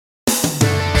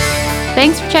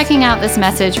Thanks for checking out this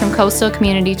message from Coastal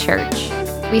Community Church.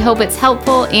 We hope it's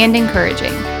helpful and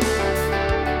encouraging.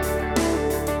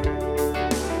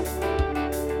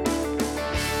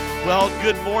 Well,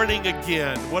 good morning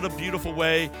again. What a beautiful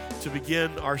way to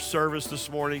begin our service this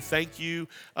morning. Thank you,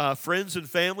 friends and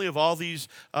family of all these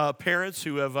parents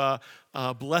who have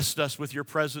blessed us with your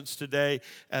presence today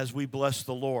as we bless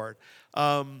the Lord.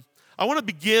 I want to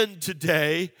begin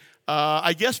today,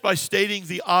 I guess, by stating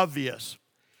the obvious.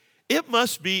 It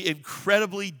must be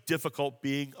incredibly difficult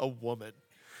being a woman.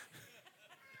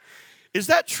 Is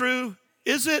that true?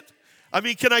 Is it? I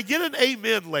mean, can I get an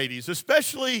amen, ladies?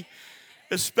 Especially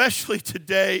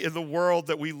today in the world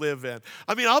that we live in.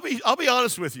 I mean, I'll be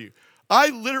honest with you. I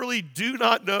literally do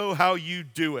not know how you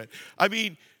do it. I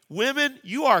mean, women,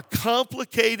 you are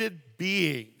complicated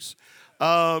beings.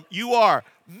 You are.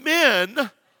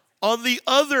 Men, on the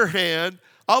other hand,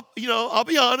 I'll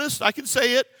be honest. I can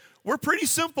say it. We're pretty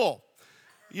simple.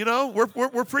 You know,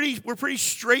 we're pretty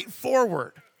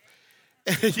straightforward.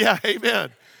 Yeah, amen.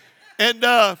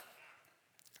 And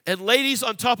ladies,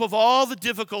 on top of all the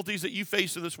difficulties that you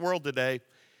face in this world today,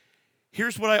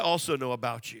 here's what I also know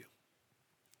about you.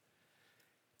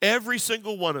 Every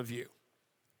single one of you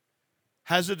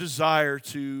has a desire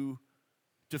to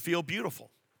feel beautiful,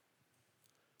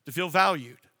 to feel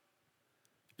valued,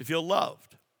 to feel loved.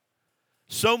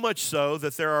 So much so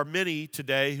that there are many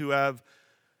today who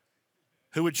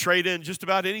would trade in just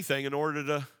about anything in order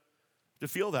to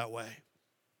feel that way.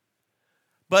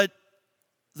 But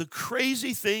the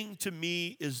crazy thing to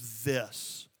me is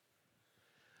this.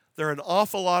 There are an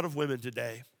awful lot of women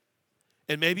today,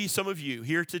 and maybe some of you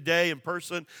here today in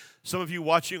person, some of you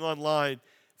watching online,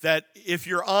 that if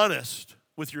you're honest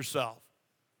with yourself,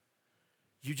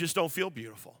 you just don't feel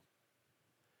beautiful.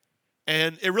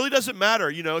 And it really doesn't matter,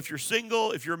 if you're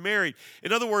single, if you're married.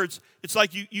 In other words, it's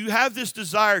like you have this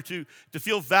desire to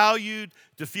feel valued,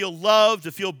 to feel loved,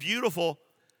 to feel beautiful,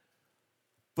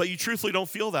 but you truthfully don't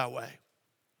feel that way.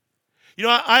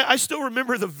 I still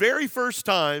remember the very first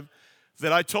time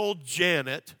that I told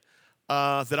Janet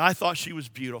that I thought she was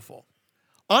beautiful.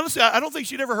 Honestly, I don't think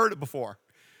she'd ever heard it before.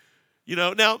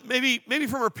 Now maybe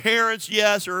from her parents,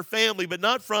 yes, or her family, but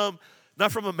not from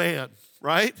a man,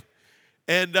 right?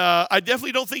 And I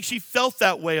definitely don't think she felt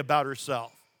that way about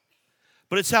herself.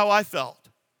 But it's how I felt.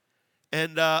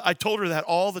 And I told her that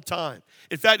all the time.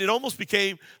 In fact, it almost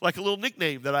became like a little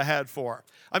nickname that I had for her.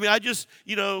 I mean, I just,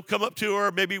 come up to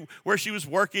her, maybe where she was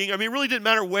working. I mean, it really didn't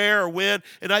matter where or when.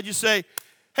 And I just say,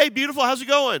 hey, beautiful, how's it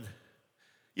going?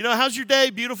 How's your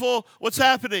day, beautiful? What's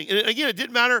happening? And again, it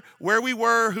didn't matter where we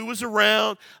were, who was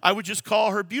around. I would just call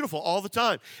her beautiful all the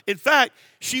time. In fact,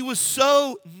 she was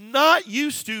so not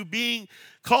used to being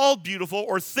called beautiful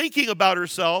or thinking about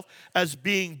herself as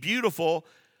being beautiful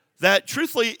that,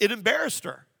 truthfully, it embarrassed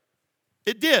her.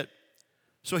 It did.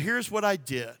 So here's what I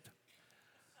did.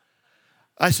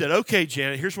 I said, okay,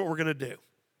 Janet, here's what we're going to do.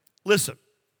 Listen,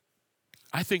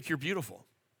 I think you're beautiful.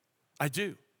 I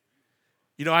do.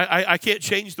 I can't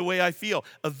change the way I feel.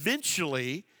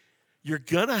 Eventually, you're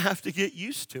going to have to get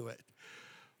used to it.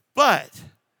 But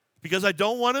because I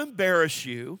don't want to embarrass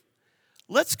you,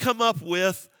 let's come up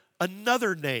with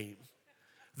another name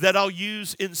that I'll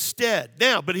use instead.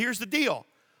 Now, but here's the deal.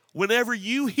 Whenever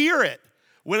you hear it,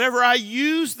 whenever I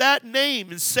use that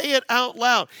name and say it out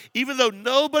loud, even though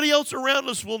nobody else around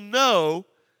us will know,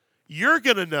 you're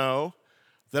going to know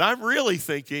that I'm really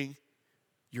thinking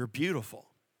you're beautiful.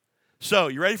 So,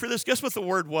 you ready for this? Guess what the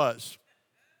word was?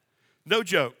 No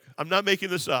joke. I'm not making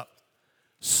this up.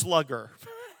 Slugger.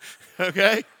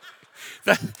 Okay?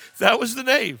 That was the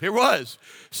name. It was.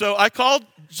 So I called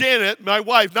Janet, my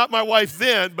wife, not my wife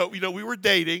then, but we were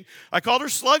dating. I called her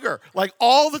Slugger, like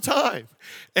all the time.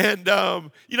 And,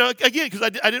 again, because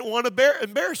I didn't want to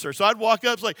embarrass her. So I'd walk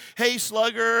up, it's like, hey,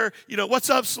 Slugger, what's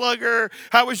up, Slugger?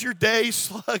 How was your day,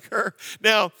 Slugger?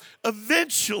 Now,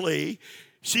 eventually,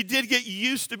 she did get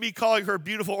used to me calling her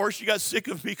beautiful, or she got sick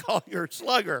of me calling her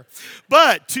Slugger.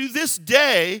 But to this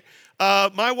day,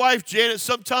 my wife, Janet,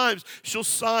 sometimes she'll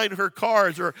sign her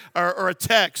cards or a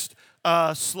text,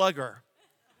 Slugger.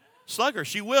 Slugger,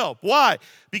 she will. Why?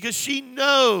 Because she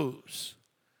knows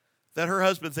that her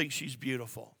husband thinks she's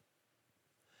beautiful.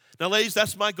 Now, ladies,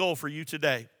 that's my goal for you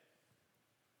today.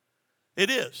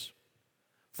 It is.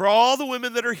 For all the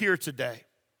women that are here today,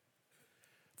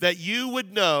 that you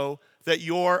would know that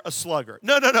you're a slugger.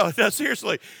 No,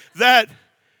 seriously. That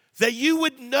you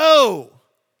would know,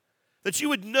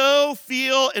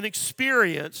 feel, and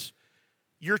experience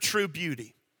your true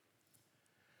beauty.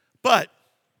 But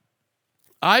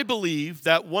I believe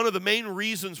that one of the main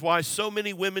reasons why so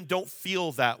many women don't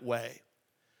feel that way,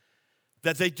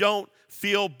 that they don't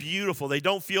feel beautiful, they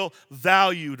don't feel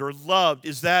valued or loved,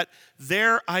 is that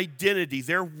their identity,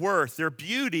 their worth, their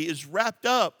beauty is wrapped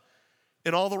up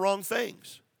in all the wrong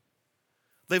things.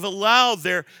 They've allowed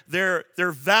their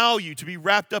value to be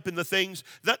wrapped up in the things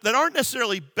that aren't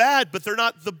necessarily bad, but they're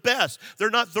not the best. They're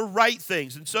not the right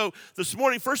things. And so this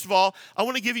morning, first of all, I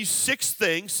want to give you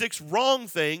 6 wrong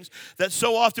things that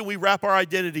so often we wrap our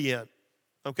identity in.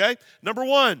 Okay? Number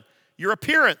 1, your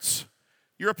appearance.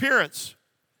 Your appearance.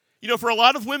 You know, for a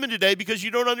lot of women today, because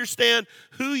you don't understand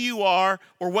who you are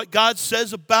or what God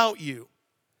says about you,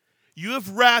 you have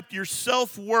wrapped your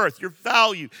self-worth, your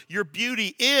value, your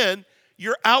beauty in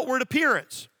your outward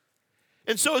appearance.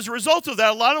 And so as a result of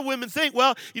that, a lot of women think,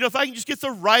 well, you know, if I can just get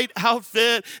the right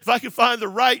outfit, if I can find the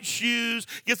right shoes,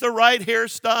 get the right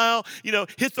hairstyle, you know,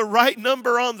 hit the right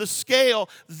number on the scale,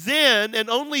 then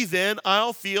and only then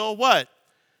I'll feel what?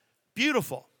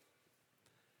 Beautiful.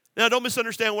 Now, don't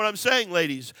misunderstand what I'm saying,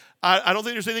 ladies. I don't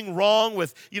think there's anything wrong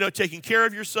with, you know, taking care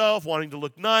of yourself, wanting to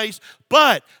look nice,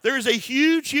 but there is a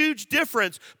huge, huge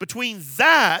difference between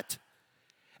that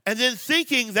and then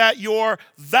thinking that your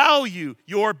value,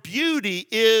 your beauty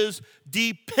is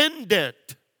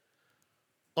dependent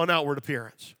on outward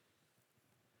appearance.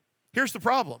 Here's the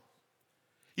problem.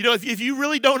 You know, if you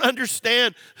really don't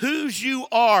understand whose you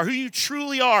are, who you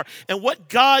truly are, and what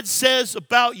God says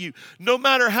about you, no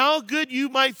matter how good you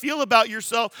might feel about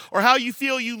yourself or how you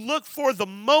feel you look for the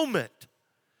moment,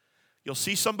 you'll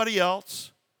see somebody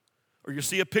else or you'll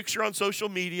see a picture on social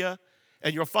media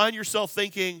and you'll find yourself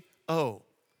thinking, oh,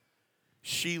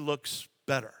 she looks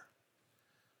better.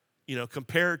 You know,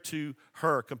 compared to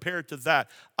her, compared to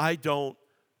that, I don't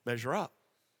measure up.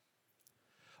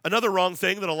 Another wrong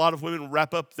thing that a lot of women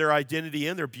wrap up their identity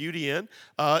in, their beauty in,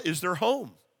 is their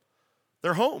home.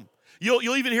 Their home.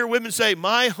 You'll even hear women say,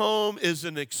 my home is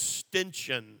an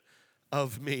extension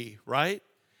of me, right?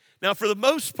 Now, for the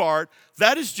most part,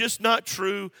 that is just not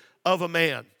true of a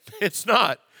man. It's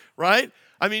not, right?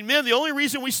 I mean, men, the only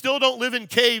reason we still don't live in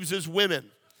caves is women.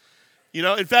 You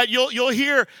know, in fact, you'll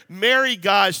hear married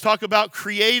guys talk about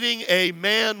creating a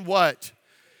man what?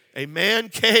 A man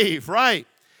cave, right?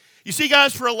 You see,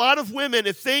 guys, for a lot of women,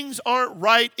 if things aren't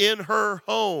right in her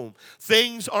home,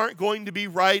 things aren't going to be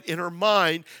right in her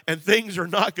mind, and things are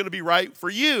not going to be right for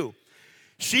you.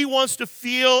 She wants to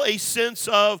feel a sense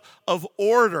of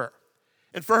order.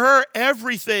 And for her,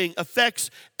 everything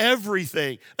affects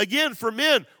everything. Again, for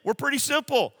men, we're pretty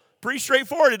simple, pretty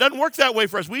straightforward. It doesn't work that way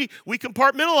for us. We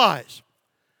compartmentalize.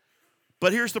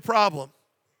 But here's the problem.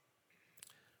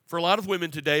 For a lot of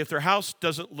women today, if their house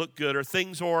doesn't look good or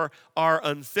things are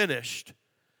unfinished,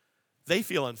 they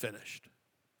feel unfinished.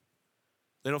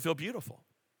 They don't feel beautiful.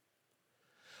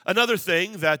 Another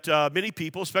thing that many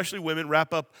people, especially women,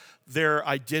 wrap up their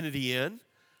identity in,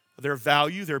 their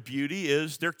value, their beauty,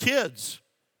 is their kids,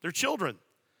 their children.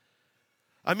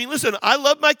 I mean, listen, I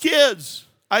love my kids.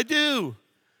 I do.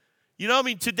 You know, I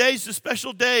mean, today's a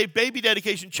special day, baby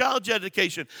dedication, child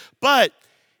dedication. But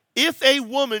if a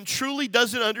woman truly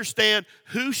doesn't understand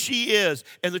who she is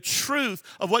and the truth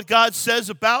of what God says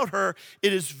about her,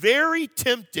 it is very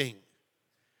tempting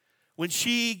when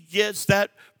she gets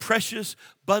that precious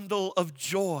bundle of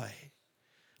joy,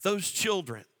 those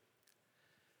children,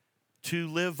 to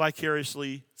live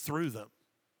vicariously through them.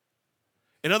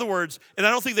 In other words, and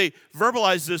I don't think they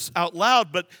verbalize this out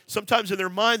loud, but sometimes in their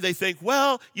mind they think,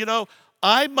 well, you know,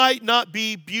 I might not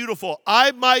be beautiful.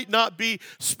 I might not be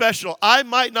special. I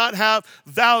might not have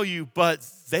value, but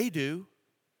they do.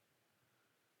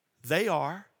 They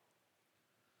are.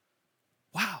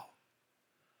 Wow.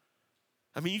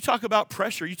 I mean, you talk about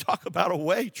pressure. You talk about a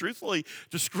way, truthfully,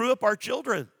 to screw up our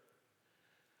children.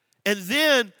 And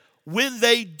then when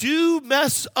they do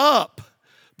mess up,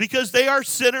 because they are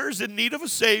sinners in need of a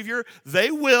Savior,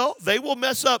 they will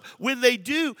mess up. When they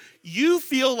do, you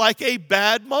feel like a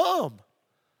bad mom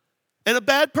and a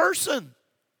bad person.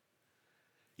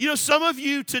 You know, some of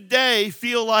you today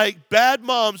feel like bad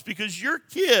moms because your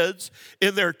kids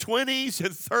in their 20s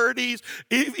and 30s,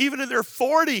 even in their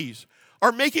 40s,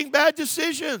 are making bad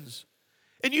decisions.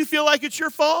 And you feel like it's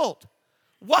your fault.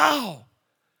 Wow.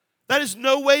 That is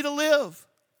no way to live.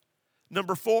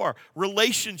 Number 4,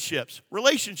 relationships.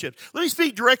 Relationships. Let me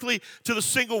speak directly to the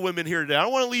single women here today. I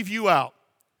don't want to leave you out.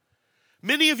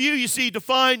 Many of you, you see,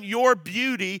 define your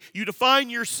beauty, you define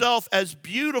yourself as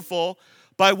beautiful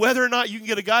by whether or not you can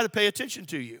get a guy to pay attention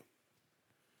to you.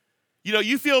 You know,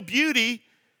 you feel beauty,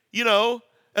 you know,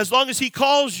 as long as he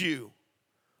calls you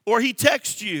or he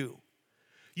texts you.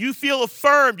 You feel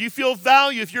affirmed, you feel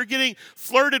value if you're getting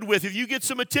flirted with, if you get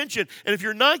some attention. And if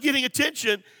you're not getting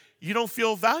attention, you don't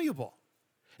feel valuable.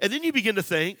 And then you begin to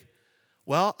think,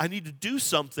 well, I need to do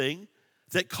something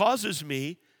that causes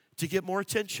me to get more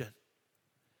attention.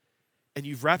 And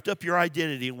you've wrapped up your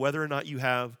identity in whether or not you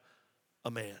have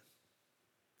a man.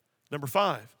 Number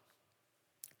 5,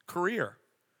 career.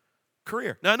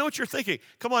 Career. Now, I know what you're thinking.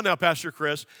 Come on now, Pastor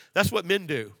Chris. That's what men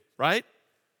do, right?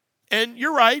 And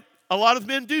you're right. A lot of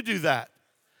men do that.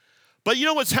 But you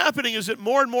know what's happening is that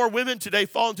more and more women today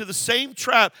fall into the same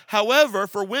trap. However,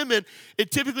 for women, it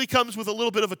typically comes with a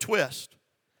little bit of a twist.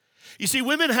 You see,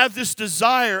 women have this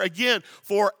desire, again,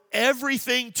 for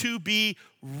everything to be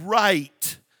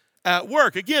right at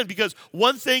work. Again, because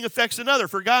one thing affects another.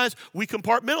 For guys, we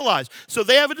compartmentalize. So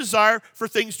they have a desire for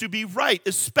things to be right,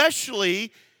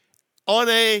 especially on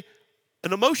an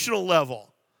emotional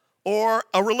level or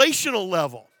a relational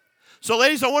level. So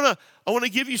ladies, I want to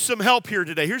give you some help here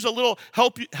today. Here's a little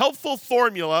helpful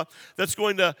formula that's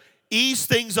going to ease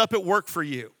things up at work for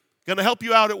you. Going to help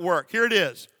you out at work. Here it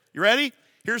is. You ready?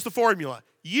 Here's the formula.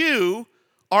 You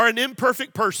are an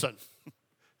imperfect person.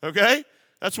 Okay?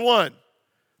 That's one.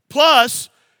 Plus,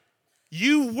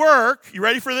 you work, you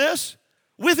ready for this?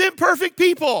 With imperfect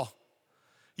people.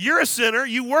 You're a sinner.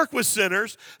 You work with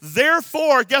sinners.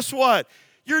 Therefore, guess what?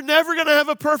 You're never going to have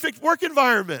a perfect work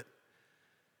environment.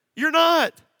 You're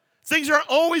not. Things are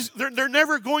always, they're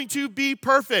never going to be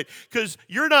perfect because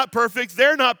you're not perfect,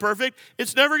 they're not perfect.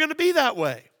 It's never going to be that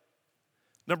way.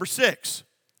 Number 6,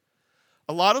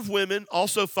 a lot of women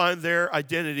also find their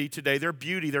identity today, their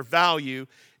beauty, their value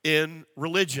in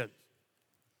religion.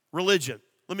 Religion.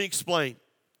 Let me explain.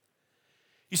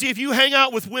 You see, if you hang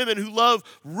out with women who love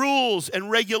rules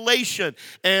and regulation,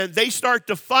 and they start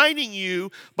defining you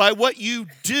by what you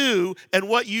do and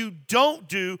what you don't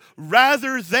do,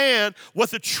 rather than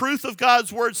what the truth of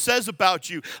God's word says about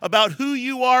you, about who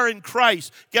you are in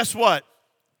Christ, guess what?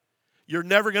 You're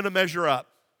never going to measure up.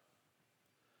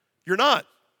 You're not.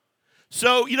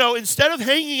 So, instead of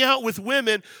hanging out with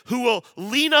women who will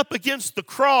lean up against the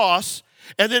cross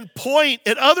and then point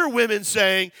at other women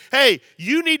saying, hey,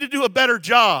 you need to do a better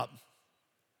job.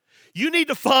 You need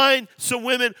to find some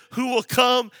women who will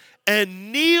come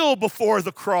and kneel before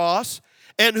the cross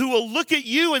and who will look at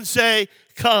you and say,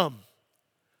 come,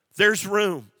 there's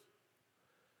room.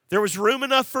 There was room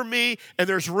enough for me, and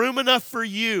there's room enough for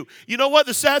you. You know what?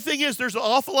 The sad thing is there's an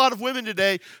awful lot of women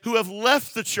today who have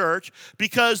left the church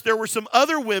because there were some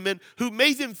other women who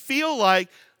made them feel like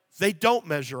they don't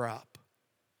measure up.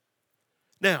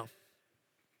 Now,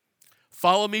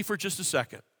 follow me for just a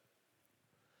second.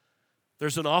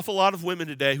 There's an awful lot of women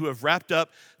today who have wrapped up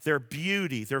their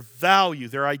beauty, their value,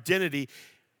 their identity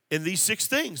in these 6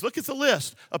 things. Look at the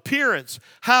list. Appearance,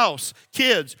 house,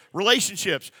 kids,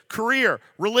 relationships, career,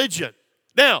 religion.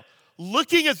 Now,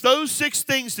 looking at those 6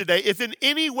 things today, if in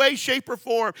any way, shape, or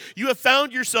form you have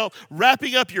found yourself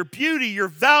wrapping up your beauty, your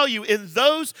value in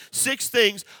those 6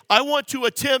 things, I want to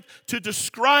attempt to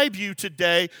describe you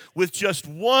today with just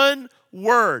one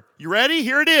word. You ready?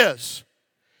 Here it is.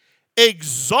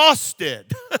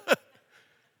 Exhausted.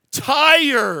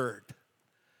 Tired.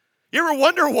 You ever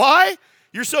wonder why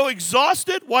you're so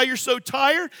exhausted? Why you're so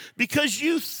tired? Because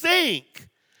you think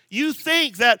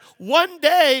that one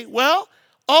day,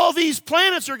 all these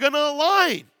planets are going to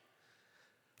align.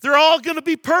 They're all going to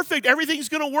be perfect. Everything's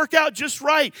going to work out just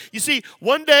right. You see,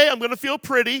 one day I'm going to feel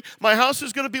pretty. My house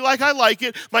is going to be like I like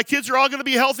it. My kids are all going to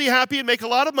be healthy, happy, and make a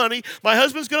lot of money. My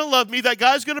husband's going to love me. That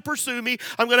guy's going to pursue me.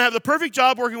 I'm going to have the perfect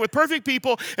job working with perfect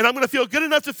people, and I'm going to feel good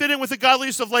enough to fit in with the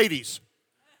godliest of ladies.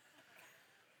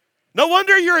 No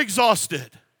wonder you're exhausted.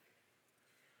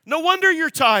 No wonder you're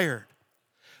tired.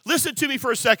 Listen to me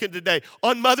for a second today.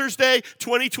 On Mother's Day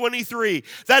 2023,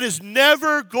 that is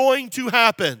never going to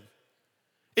happen.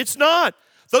 It's not.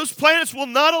 Those planets will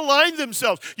not align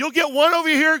themselves. You'll get one over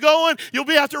here going. You'll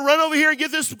have to run over here and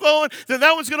get this going. Then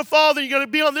that one's going to fall. Then you're going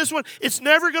to be on this one. It's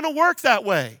never going to work that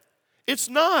way. It's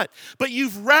not. But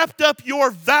you've wrapped up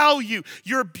your value,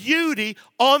 your beauty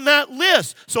on that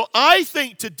list. So I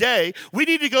think today we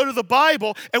need to go to the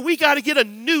Bible and we got to get a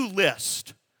new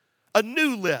list. A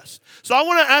new list. So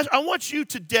I want you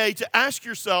today to ask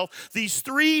yourself these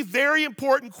 3 very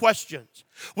important questions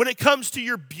when it comes to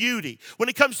your beauty, when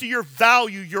it comes to your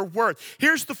value, your worth.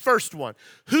 Here's the first one.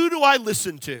 Who do I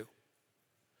listen to?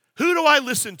 Who do I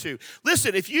listen to?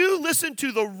 Listen, if you listen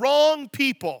to the wrong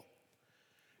people,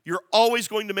 you're always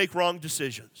going to make wrong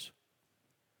decisions.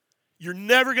 You're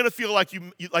never going to feel like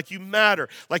you matter,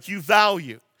 like you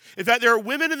value. In fact, there are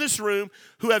women in this room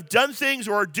who have done things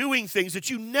or are doing things that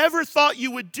you never thought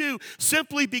you would do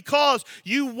simply because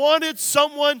you wanted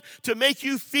someone to make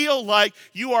you feel like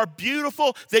you are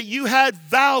beautiful, that you had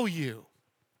value.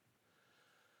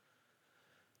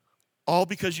 All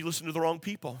because you listened to the wrong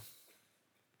people.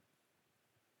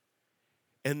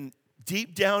 And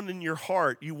deep down in your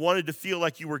heart, you wanted to feel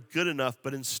like you were good enough,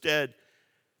 but instead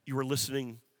you were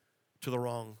listening to the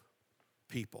wrong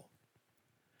people.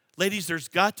 Ladies, there's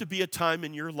got to be a time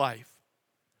in your life.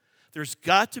 There's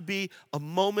got to be a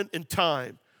moment in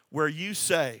time where you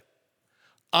say,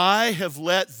 I have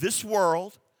let this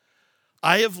world,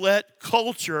 I have let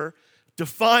culture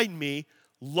define me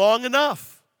long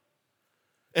enough,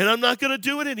 and I'm not going to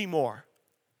do it anymore.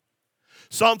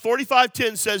 Psalm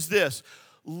 45:10 says this,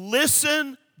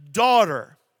 listen,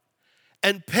 daughter,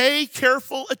 and pay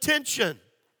careful attention.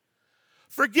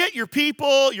 Forget your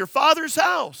people, your father's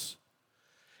house.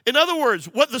 In other words,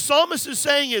 what the psalmist is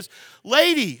saying is,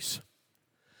 ladies,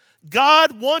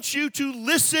 God wants you to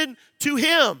listen to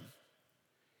him.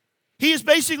 He is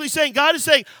basically saying, God is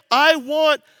saying, I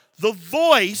want the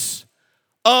voice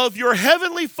of your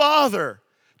heavenly Father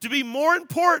to be more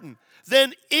important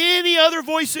than any other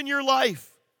voice in your life.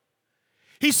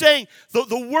 He's saying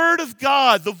the word of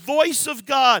God, the voice of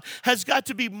God has got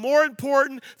to be more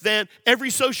important than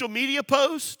every social media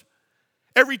post,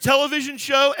 every television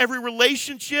show, every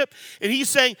relationship. And he's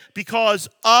saying, because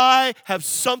I have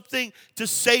something to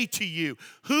say to you.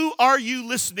 Who are you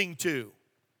listening to?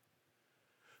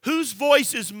 Whose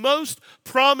voice is most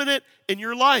prominent in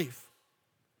your life?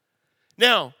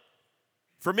 Now,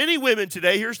 for many women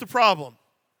today, here's the problem.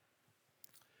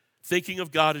 Thinking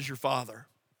of God as your father.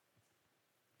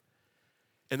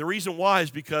 And the reason why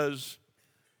is because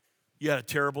you had a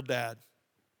terrible dad.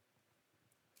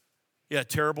 You had a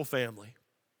terrible family.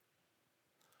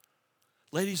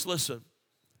 Ladies, listen.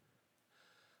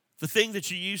 The thing that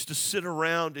you used to sit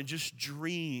around and just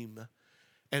dream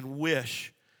and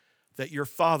wish that your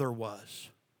father was,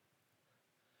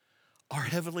 our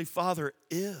Heavenly Father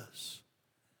is.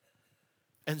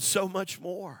 And so much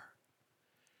more.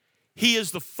 He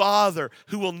is the Father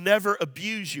who will never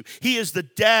abuse you. He is the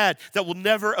dad that will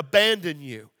never abandon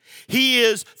you. He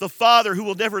is the Father who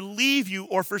will never leave you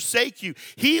or forsake you.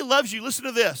 He loves you, listen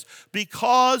to this,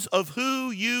 because of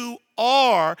who you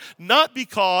are, not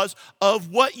because of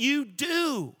what you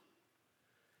do.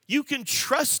 You can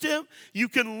trust him, you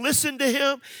can listen to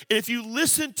him, and if you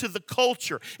listen to the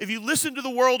culture, if you listen to the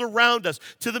world around us,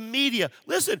 to the media,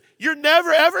 listen, you're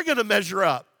never ever going to measure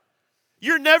up.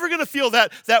 You're never going to feel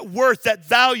that worth, that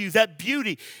value, that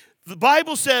beauty. The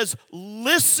Bible says,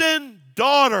 listen,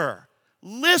 daughter,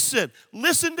 listen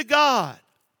to God.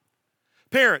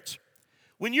 Parents,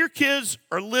 when your kids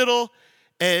are little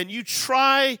and you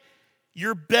try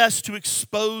your best to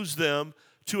expose them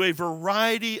to a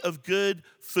variety of good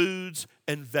foods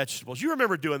and vegetables. You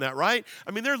remember doing that, right?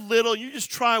 I mean, they're little. You just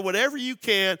try whatever you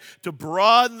can to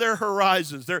broaden their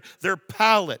horizons, their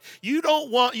palate. You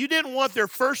didn't want their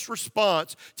first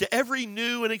response to every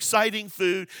new and exciting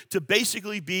food to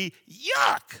basically be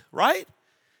yuck, right?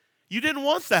 You didn't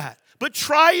want that. But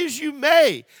try as you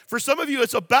may. For some of you,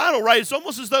 it's a battle, right? It's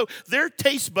almost as though their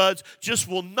taste buds just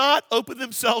will not open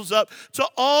themselves up to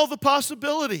all the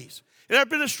possibilities. Has that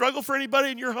been a struggle for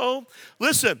anybody in your home?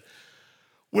 Listen,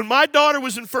 when my daughter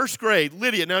was in first grade,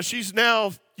 Lydia, now she's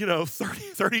now,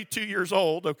 32 years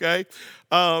old, okay?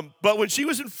 But when she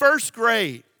was in first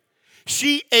grade,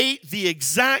 she ate the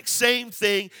exact same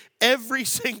thing every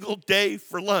single day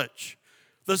for lunch.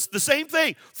 The same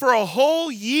thing for a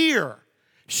whole year.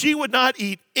 She would not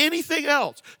eat anything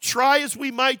else. Try as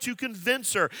we might to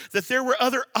convince her that there were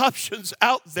other options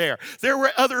out there. There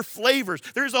were other flavors.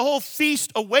 There's a whole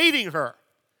feast awaiting her.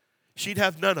 She'd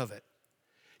have none of it.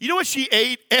 You know what she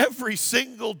ate every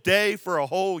single day for a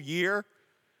whole year?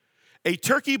 A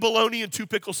turkey, bologna, and 2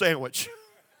 pickle sandwich.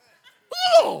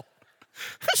 Oh,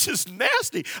 that's just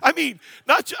nasty.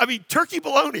 Turkey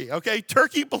bologna, okay?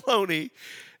 Turkey bologna,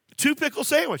 2 pickle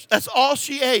sandwich. That's all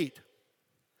she ate.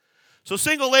 So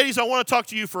single ladies, I want to talk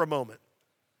to you for a moment.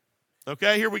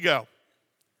 Okay, here we go.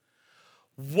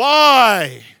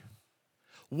 Why?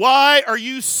 Why are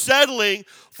you settling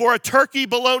for a turkey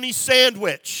bologna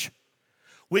sandwich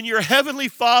when your heavenly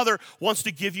Father wants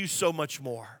to give you so much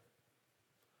more?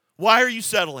 Why are you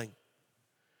settling?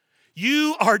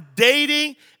 You are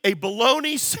dating a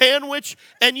bologna sandwich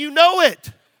and you know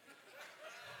it.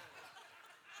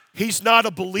 He's not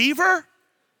a believer,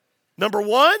 number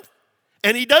one.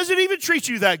 And he doesn't even treat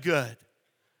you that good.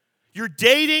 You're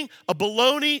dating a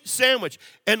bologna sandwich.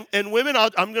 And women,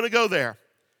 I'm going to go there.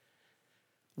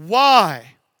 Why?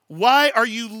 Why are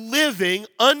you living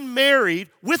unmarried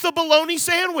with a bologna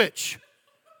sandwich?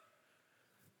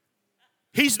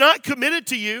 He's not committed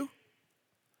to you.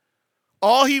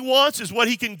 All he wants is what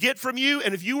he can get from you.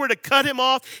 And if you were to cut him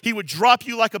off, he would drop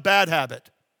you like a bad habit.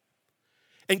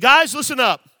 And guys, listen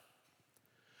up.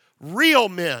 Real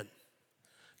men,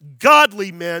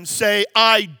 Godly men say,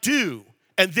 I do,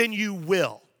 and then you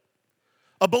will.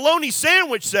 A bologna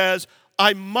sandwich says,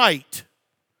 I might.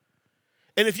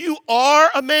 And if you are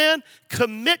a man,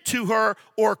 commit to her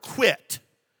or quit.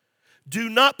 Do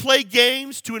not play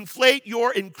games to inflate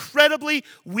your incredibly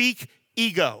weak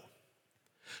ego.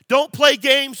 Don't play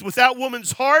games with that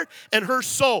woman's heart and her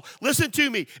soul. Listen to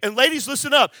me. And ladies,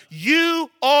 listen up.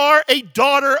 You are a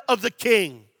daughter of the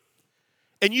King.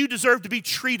 And you deserve to be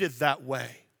treated that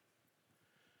way.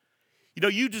 You know,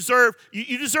 you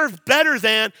deserve better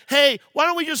than, hey, why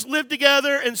don't we just live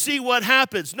together and see what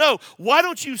happens? No, why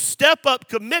don't you step up,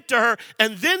 commit to her,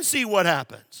 and then see what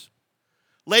happens?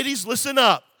 Ladies, listen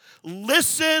up.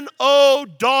 Listen, O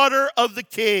daughter of the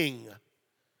King.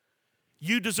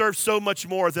 You deserve so much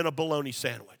more than a bologna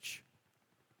sandwich.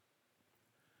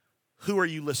 Who are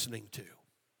you listening to?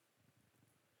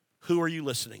 Who are you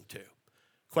listening to?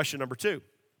 Question number 2.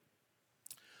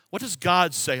 What does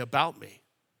God say about me?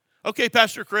 Okay,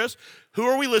 Pastor Chris, who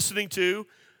are we listening to?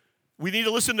 We need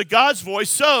to listen to God's voice.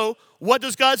 So, what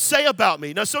does God say about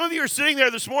me? Now, some of you are sitting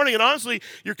there this morning, and honestly,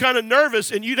 you're kind of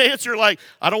nervous, and you'd answer like,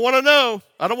 I don't want to know.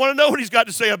 I don't want to know what he's got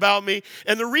to say about me.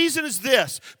 And the reason is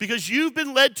this, because you've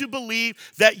been led to believe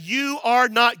that you are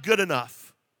not good enough.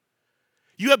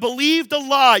 You have believed a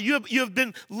lie. You have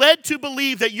been led to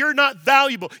believe that you're not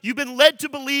valuable. You've been led to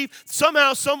believe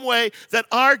somehow, some way, that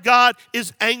our God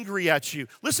is angry at you.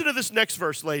 Listen to this next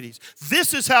verse, ladies.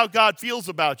 This is how God feels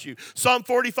about you. Psalm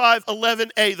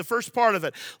 45:11a, the first part of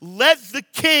it. Let the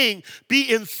king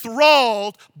be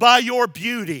enthralled by your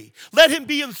beauty. Let him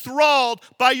be enthralled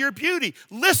by your beauty.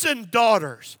 Listen,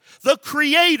 daughters. The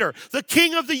Creator, the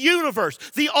King of the universe,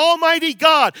 the Almighty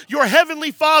God, your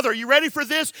Heavenly Father. You ready for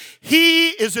this?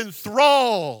 He is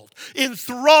enthralled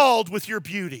with your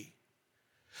beauty.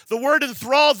 The word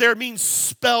enthralled there means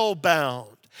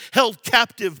spellbound, held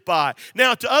captive by.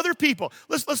 Now, to other people,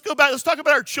 let's go back. Let's talk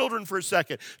about our children for a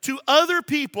second. To other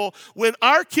people, when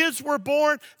our kids were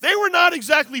born, they were not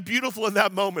exactly beautiful in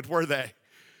that moment, were they?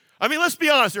 I mean, let's be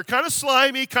honest. They're kind of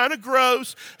slimy, kind of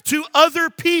gross to other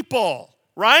people.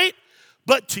 Right?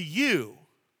 But to you,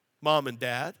 mom and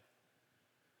dad,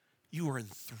 you are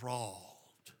enthralled.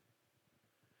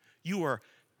 You are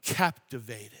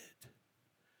captivated.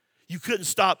 You couldn't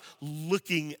stop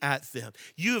looking at them.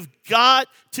 You've got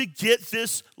to get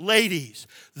this, ladies.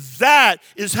 That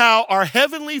is how our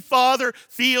Heavenly Father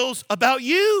feels about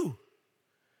you.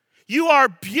 You are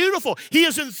beautiful. He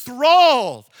is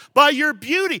enthralled by your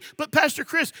beauty. But Pastor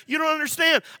Chris, you don't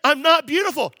understand. I'm not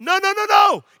beautiful.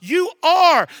 No. You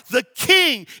are. The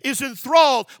king is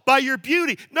enthralled by your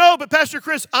beauty. No, but Pastor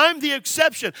Chris, I'm the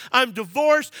exception. I'm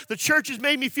divorced. The church has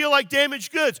made me feel like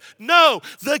damaged goods. No,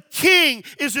 the king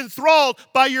is enthralled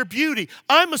by your beauty.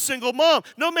 I'm a single mom.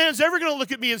 No man's ever going to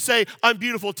look at me and say, I'm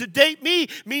beautiful. To date me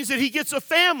means that he gets a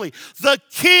family. The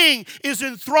king is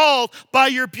enthralled by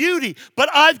your beauty. But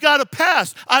I've got a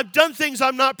past. I've done things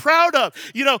I'm not proud of.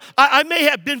 You know, I may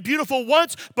have been beautiful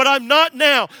once, but I'm not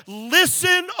now.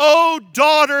 Listen, oh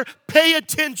daughter, pay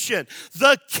attention.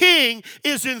 The king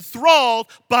is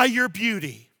enthralled by your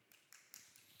beauty.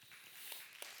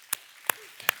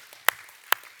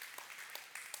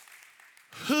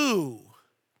 Who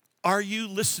are you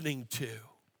listening to?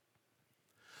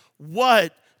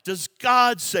 What does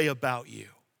God say about you?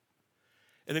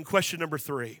 And then question number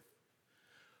 3.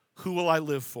 Who will I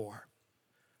live for?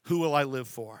 Who will I live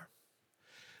for?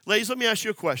 Ladies, let me ask you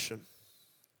a question. And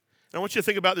I want you to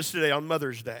think about this today on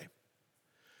Mother's Day.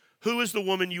 Who is the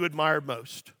woman you admire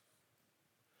most?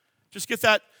 Just get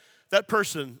that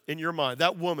person in your mind,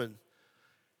 that woman.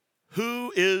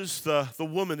 Who is the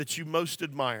woman that you most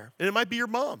admire? And it might be your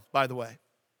mom, by the way.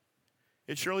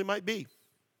 It surely might be.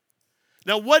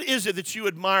 Now, what is it that you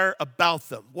admire about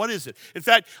them? What is it? In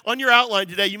fact, on your outline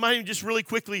today, you might even just really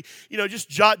quickly, just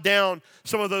jot down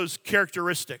some of those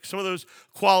characteristics, some of those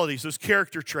qualities, those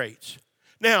character traits.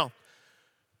 Now,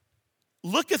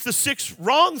 look at the 6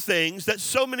 wrong things that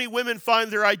so many women find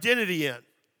their identity in.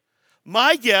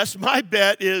 My guess, my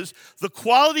bet is the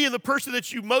quality of the person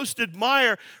that you most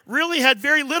admire really had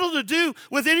very little to do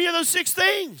with any of those 6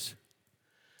 things.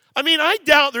 I mean, I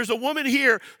doubt there's a woman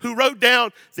here who wrote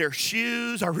down their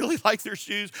shoes. I really like their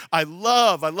shoes. I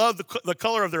love the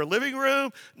color of their living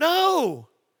room. No.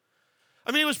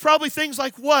 I mean, it was probably things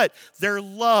like what? Their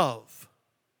love,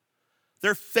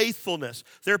 their faithfulness,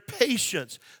 their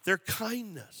patience, their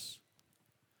kindness.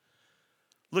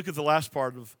 Look at the last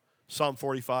part of Psalm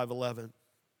 45:11.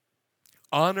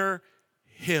 Honor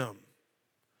him,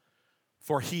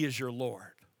 for he is your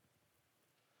Lord.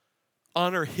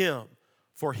 Honor him,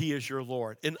 for he is your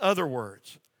Lord. In other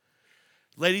words,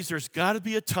 ladies, there's got to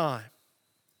be a time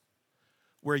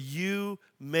where you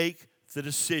make the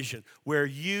decision, where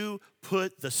you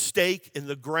put the stake in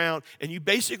the ground and you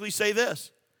basically say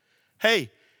this, hey,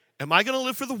 am I going to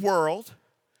live for the world?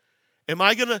 Am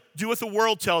I going to do what the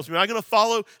world tells me? Am I going to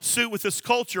follow suit with this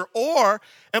culture? Or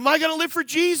am I going to live for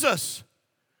Jesus?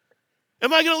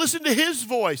 Am I going to listen to his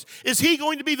voice? Is he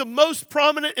going to be the most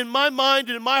prominent in my mind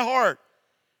and in my heart?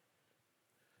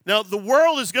 Now, the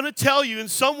world is going to tell you in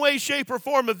some way, shape, or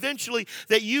form eventually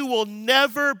that you will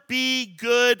never be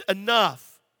good enough.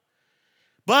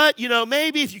 But,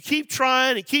 maybe if you keep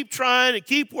trying and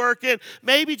keep working,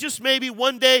 maybe, just maybe,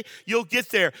 one day you'll get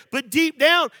there. But deep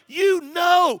down, you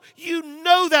know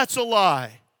that's a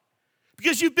lie.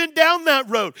 Because you've been down that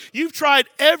road. You've tried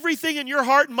everything in your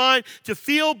heart and mind to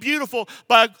feel beautiful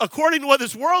according to what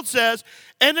this world says,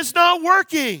 and it's not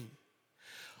working.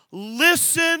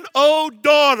 Listen, O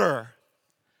daughter.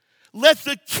 Let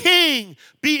the king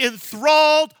be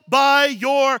enthralled by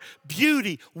your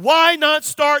beauty. Why not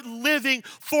start living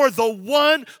for the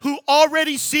one who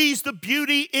already sees the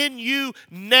beauty in you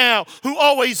now, who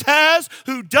always has,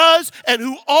 who does, and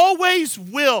who always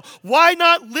will? Why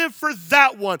not live for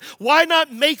that one? Why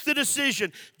not make the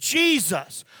decision,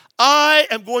 Jesus, I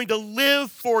am going to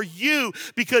live for you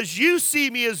because you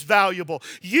see me as valuable.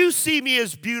 You see me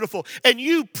as beautiful, and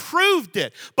you proved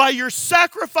it by your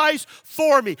sacrifice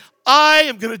for me. I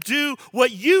am going to do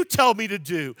what you tell me to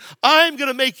do. I'm going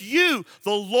to make you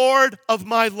the Lord of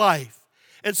my life.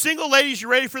 And single ladies, you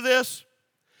ready for this?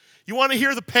 You want to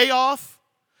hear the payoff?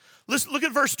 Listen, look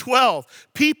at verse 12.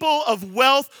 People of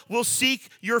wealth will seek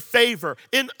your favor.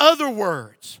 In other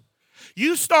words,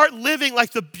 you start living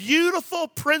like the beautiful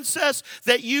princess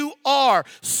that you are,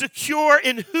 secure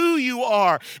in who you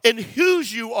are and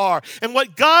whose you are and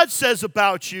what God says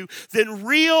about you, then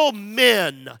real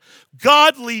men,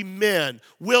 godly men,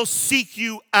 will seek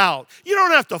you out. You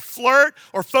don't have to flirt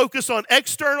or focus on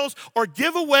externals or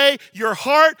give away your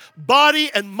heart, body,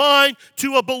 and mind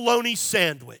to a bologna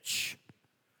sandwich.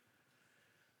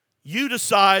 You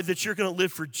decide that you're going to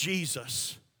live for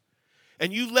Jesus.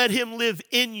 And you let him live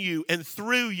in you and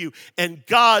through you, and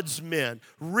God's men,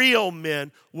 real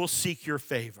men, will seek your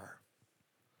favor.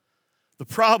 The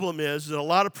problem is that a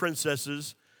lot of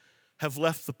princesses have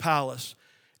left the palace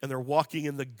and they're walking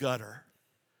in the gutter,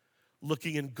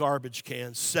 looking in garbage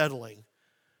cans, settling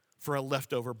for a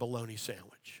leftover bologna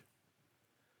sandwich.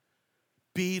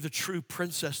 Be the true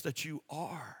princess that you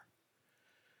are.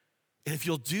 And if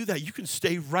you'll do that, you can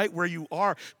stay right where you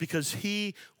are because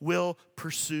he will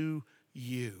pursue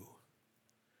you.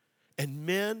 And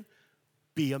men,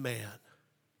 be a man.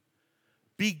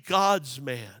 Be God's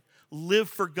man. Live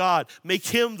for God. Make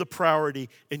him the priority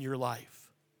in your life.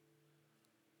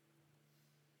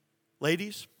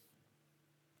 Ladies,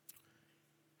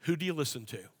 who do you listen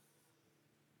to?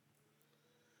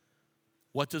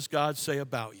 What does God say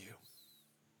about you?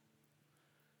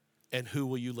 And who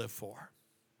will you live for?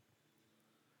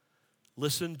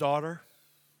 Listen, daughter,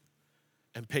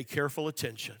 and pay careful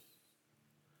attention.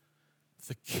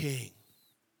 The king,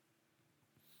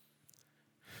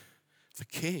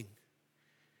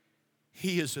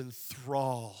 he is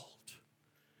enthralled.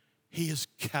 He is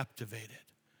captivated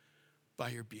by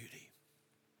your beauty.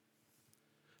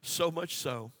 So much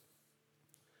so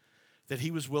that he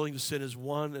was willing to send his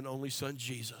one and only son,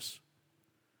 Jesus,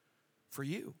 for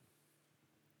you.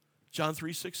 John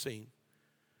 3:16,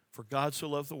 for God so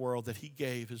loved the world that he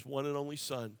gave his one and only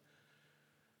son,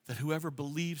 that whoever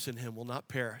believes in him will not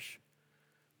perish,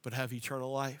 but have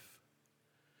eternal life.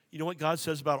 You know what God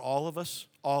says about all of us?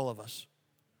 All of us.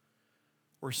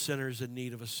 We're sinners in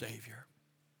need of a Savior.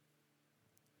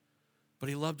 But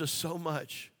he loved us so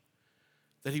much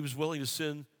that he was willing to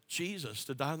send Jesus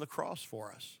to die on the cross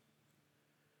for us.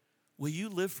 Will you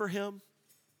live for him?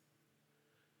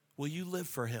 Will you live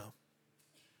for him?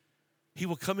 He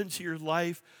will come into your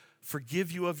life,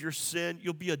 forgive you of your sin.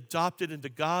 You'll be adopted into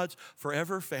God's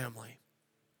forever family.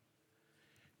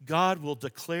 God will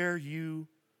declare you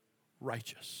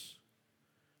righteous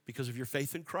because of your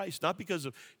faith in Christ, not because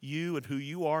of you and who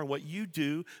you are and what you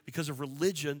do, because of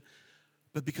religion,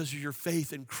 but because of your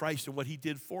faith in Christ and what he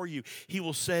did for you. He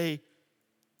will say,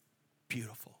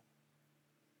 beautiful,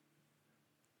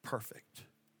 perfect.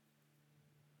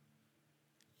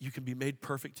 You can be made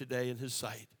perfect today in his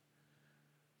sight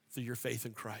through your faith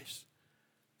in Christ.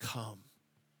 Come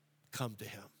to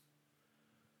him.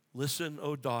 Listen,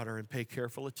 O daughter, and pay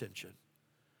careful attention.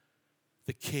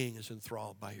 The king is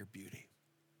enthralled by your beauty.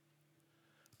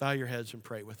 Bow your heads and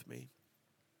pray with me.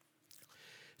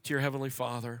 Dear Heavenly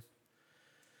Father,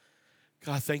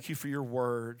 God, thank you for your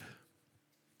word.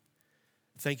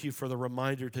 Thank you for the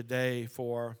reminder today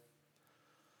for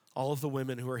all of the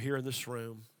women who are here in this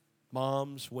room,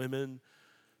 moms, women,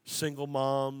 single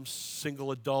moms,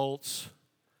 single adults,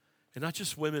 and not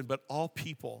just women, but all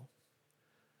people.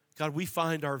 God, we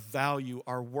find our value,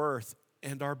 our worth,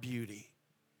 and our beauty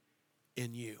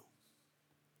in you.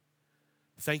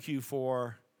 Thank you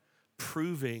for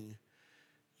proving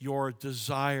your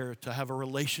desire to have a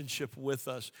relationship with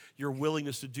us, your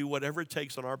willingness to do whatever it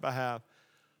takes on our behalf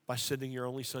by sending your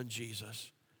only son,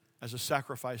 Jesus, as a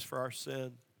sacrifice for our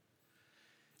sin.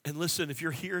 And listen, if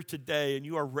you're here today and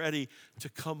you are ready to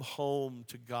come home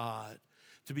to God,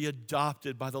 to be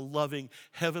adopted by the loving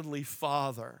Heavenly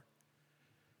Father,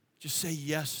 just say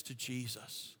yes to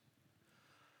Jesus.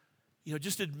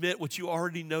 Just admit what you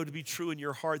already know to be true in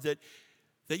your heart, that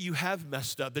you have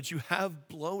messed up, that you have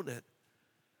blown it.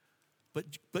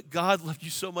 But God loved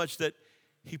you so much that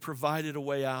he provided a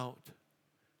way out.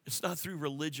 It's not through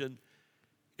religion,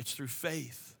 it's through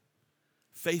faith.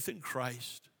 Faith in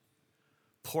Christ.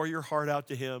 Pour your heart out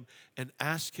to him and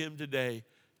ask him today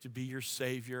to be your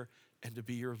Savior and to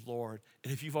be your Lord.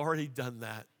 And if you've already done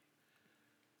that,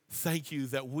 thank you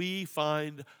that we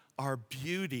find our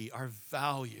beauty, our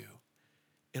value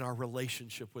in our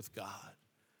relationship with God.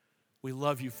 We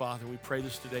love you, Father. We pray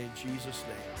this today in Jesus'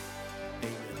 name.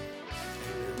 Amen.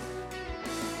 Amen.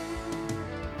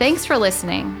 Thanks for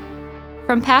listening.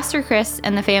 From Pastor Chris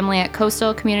and the family at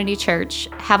Coastal Community Church,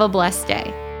 have a blessed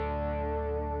day.